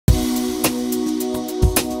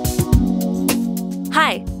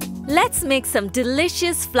Let's make some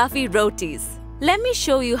delicious fluffy rotis. Let me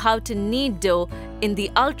show you how to knead dough in the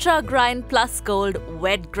Ultra Grind Plus Gold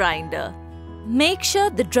wet grinder. Make sure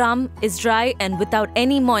the drum is dry and without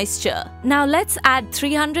any moisture. Now let's add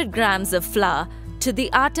 300 grams of flour to the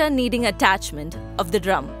atta kneading attachment of the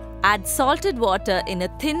drum. Add salted water in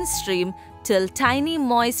a thin stream till tiny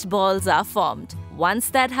moist balls are formed. Once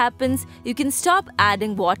that happens, you can stop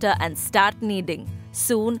adding water and start kneading.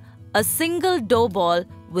 Soon, a single dough ball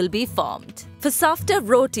will be formed. For softer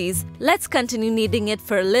rotis, let's continue kneading it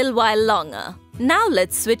for a little while longer. Now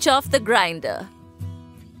let's switch off the grinder.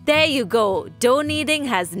 There you go, dough kneading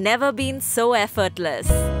has never been so effortless.